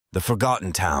The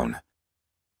Forgotten Town.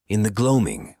 In the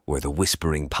gloaming, where the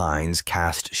whispering pines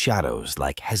cast shadows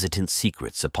like hesitant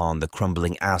secrets upon the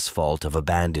crumbling asphalt of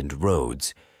abandoned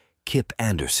roads, Kip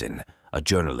Anderson, a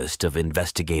journalist of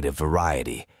investigative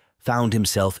variety, found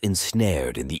himself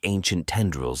ensnared in the ancient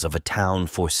tendrils of a town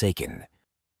forsaken.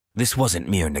 This wasn't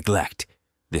mere neglect.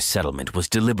 This settlement was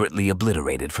deliberately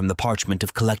obliterated from the parchment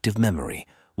of collective memory,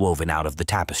 woven out of the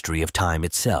tapestry of time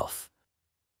itself.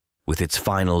 With its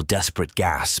final desperate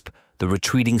gasp, the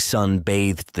retreating sun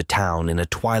bathed the town in a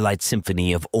twilight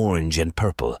symphony of orange and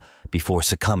purple before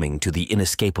succumbing to the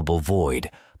inescapable void,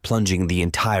 plunging the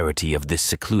entirety of this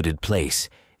secluded place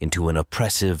into an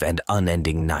oppressive and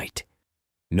unending night.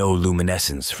 No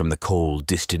luminescence from the cold,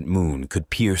 distant moon could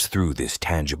pierce through this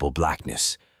tangible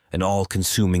blackness, an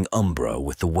all-consuming umbra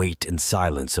with the weight and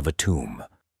silence of a tomb.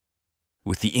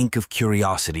 With the ink of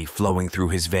curiosity flowing through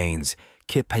his veins,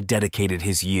 Kip had dedicated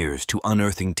his years to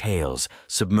unearthing tales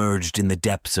submerged in the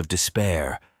depths of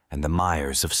despair and the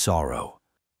mires of sorrow.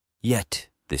 Yet,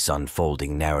 this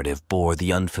unfolding narrative bore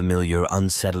the unfamiliar,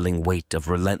 unsettling weight of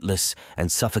relentless and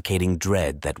suffocating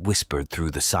dread that whispered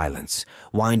through the silence,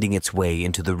 winding its way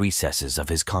into the recesses of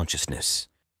his consciousness.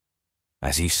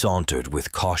 As he sauntered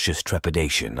with cautious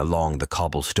trepidation along the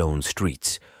cobblestone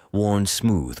streets, worn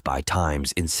smooth by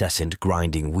time's incessant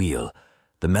grinding wheel,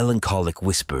 the melancholic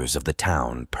whispers of the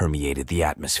town permeated the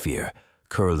atmosphere,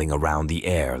 curling around the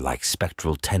air like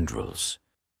spectral tendrils.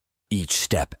 Each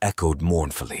step echoed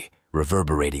mournfully,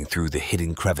 reverberating through the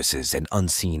hidden crevices and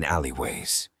unseen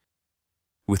alleyways.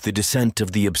 With the descent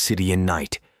of the obsidian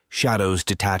night, shadows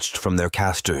detached from their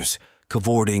casters,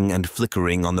 cavorting and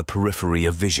flickering on the periphery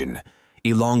of vision,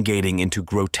 elongating into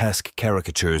grotesque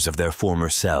caricatures of their former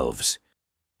selves.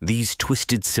 These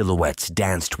twisted silhouettes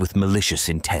danced with malicious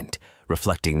intent,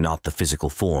 reflecting not the physical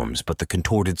forms but the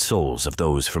contorted souls of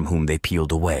those from whom they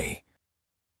peeled away.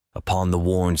 Upon the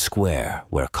worn square,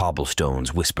 where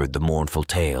cobblestones whispered the mournful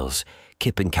tales,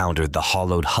 Kip encountered the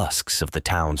hollowed husks of the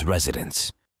town's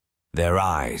residents. Their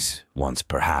eyes, once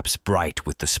perhaps bright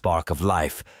with the spark of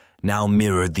life, now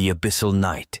mirrored the abyssal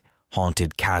night,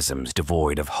 haunted chasms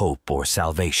devoid of hope or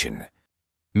salvation.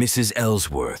 Mrs.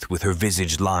 Ellsworth, with her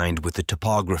visage lined with the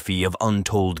topography of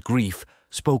untold grief,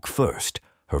 spoke first,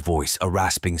 her voice a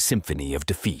rasping symphony of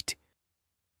defeat.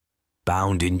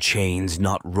 Bound in chains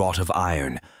not wrought of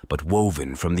iron, but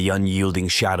woven from the unyielding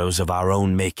shadows of our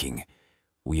own making,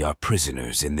 we are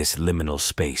prisoners in this liminal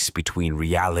space between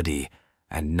reality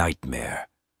and nightmare,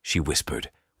 she whispered,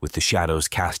 with the shadows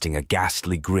casting a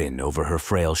ghastly grin over her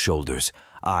frail shoulders,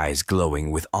 eyes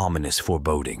glowing with ominous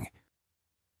foreboding.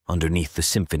 Underneath the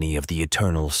symphony of the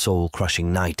eternal,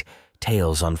 soul-crushing night,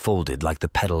 tales unfolded like the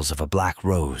petals of a black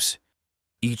rose.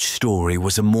 Each story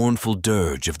was a mournful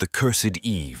dirge of the cursed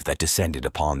eve that descended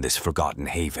upon this forgotten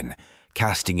haven,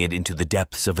 casting it into the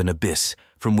depths of an abyss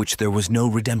from which there was no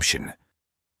redemption.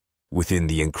 Within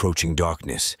the encroaching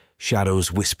darkness,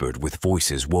 shadows whispered with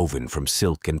voices woven from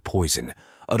silk and poison,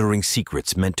 uttering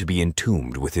secrets meant to be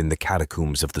entombed within the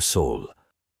catacombs of the soul.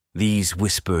 These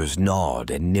whispers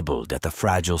gnawed and nibbled at the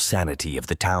fragile sanity of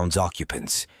the town's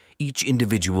occupants, each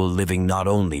individual living not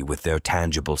only with their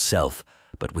tangible self,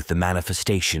 but with the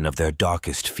manifestation of their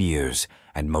darkest fears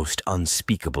and most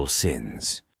unspeakable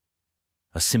sins.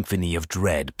 A symphony of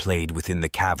dread played within the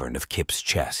cavern of Kip's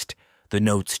chest, the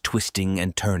notes twisting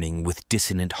and turning with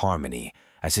dissonant harmony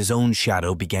as his own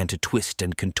shadow began to twist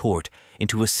and contort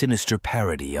into a sinister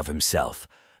parody of himself,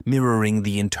 mirroring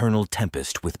the internal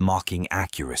tempest with mocking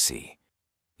accuracy.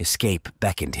 Escape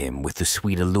beckoned him with the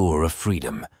sweet allure of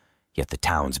freedom, yet the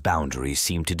town's boundaries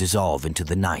seemed to dissolve into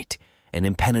the night, an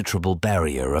impenetrable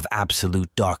barrier of absolute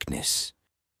darkness.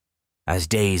 As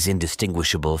days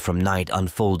indistinguishable from night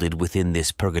unfolded within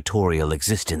this purgatorial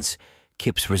existence,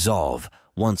 Kip's resolve,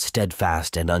 once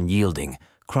steadfast and unyielding,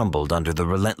 crumbled under the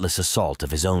relentless assault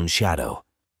of his own shadow.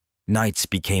 Nights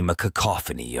became a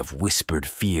cacophony of whispered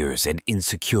fears and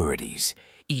insecurities,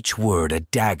 each word a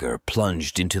dagger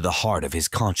plunged into the heart of his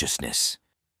consciousness.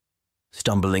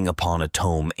 Stumbling upon a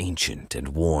tome ancient and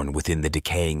worn within the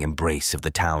decaying embrace of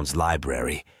the town's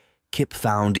library, Kip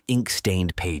found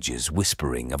ink-stained pages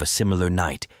whispering of a similar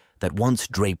night that once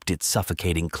draped its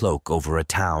suffocating cloak over a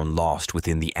town lost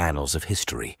within the annals of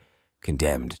history,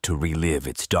 condemned to relive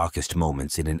its darkest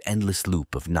moments in an endless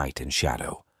loop of night and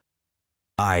shadow.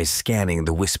 Eyes scanning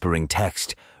the whispering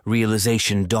text,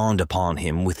 realization dawned upon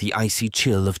him with the icy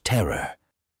chill of terror.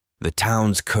 The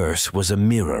town's curse was a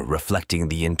mirror reflecting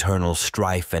the internal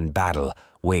strife and battle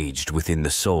waged within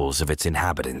the souls of its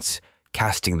inhabitants,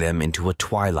 casting them into a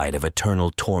twilight of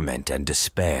eternal torment and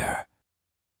despair.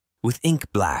 With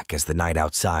ink black as the night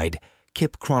outside,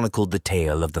 Kip chronicled the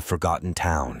tale of the forgotten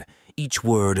town, each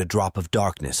word a drop of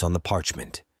darkness on the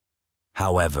parchment.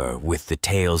 However, with the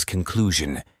tale's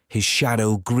conclusion, his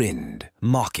shadow grinned,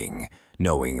 mocking,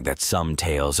 knowing that some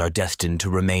tales are destined to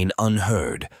remain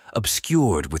unheard,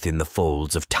 obscured within the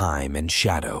folds of time and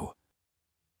shadow.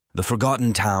 The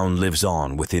forgotten town lives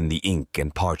on within the ink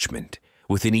and parchment,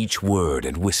 within each word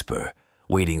and whisper,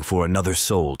 waiting for another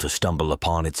soul to stumble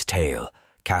upon its tale,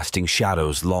 casting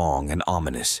shadows long and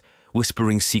ominous,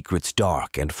 whispering secrets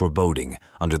dark and foreboding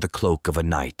under the cloak of a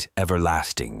night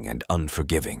everlasting and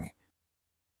unforgiving.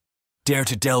 Dare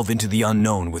to delve into the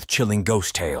unknown with chilling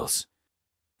ghost tales.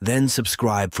 Then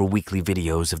subscribe for weekly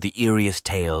videos of the eeriest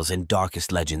tales and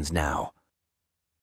darkest legends now.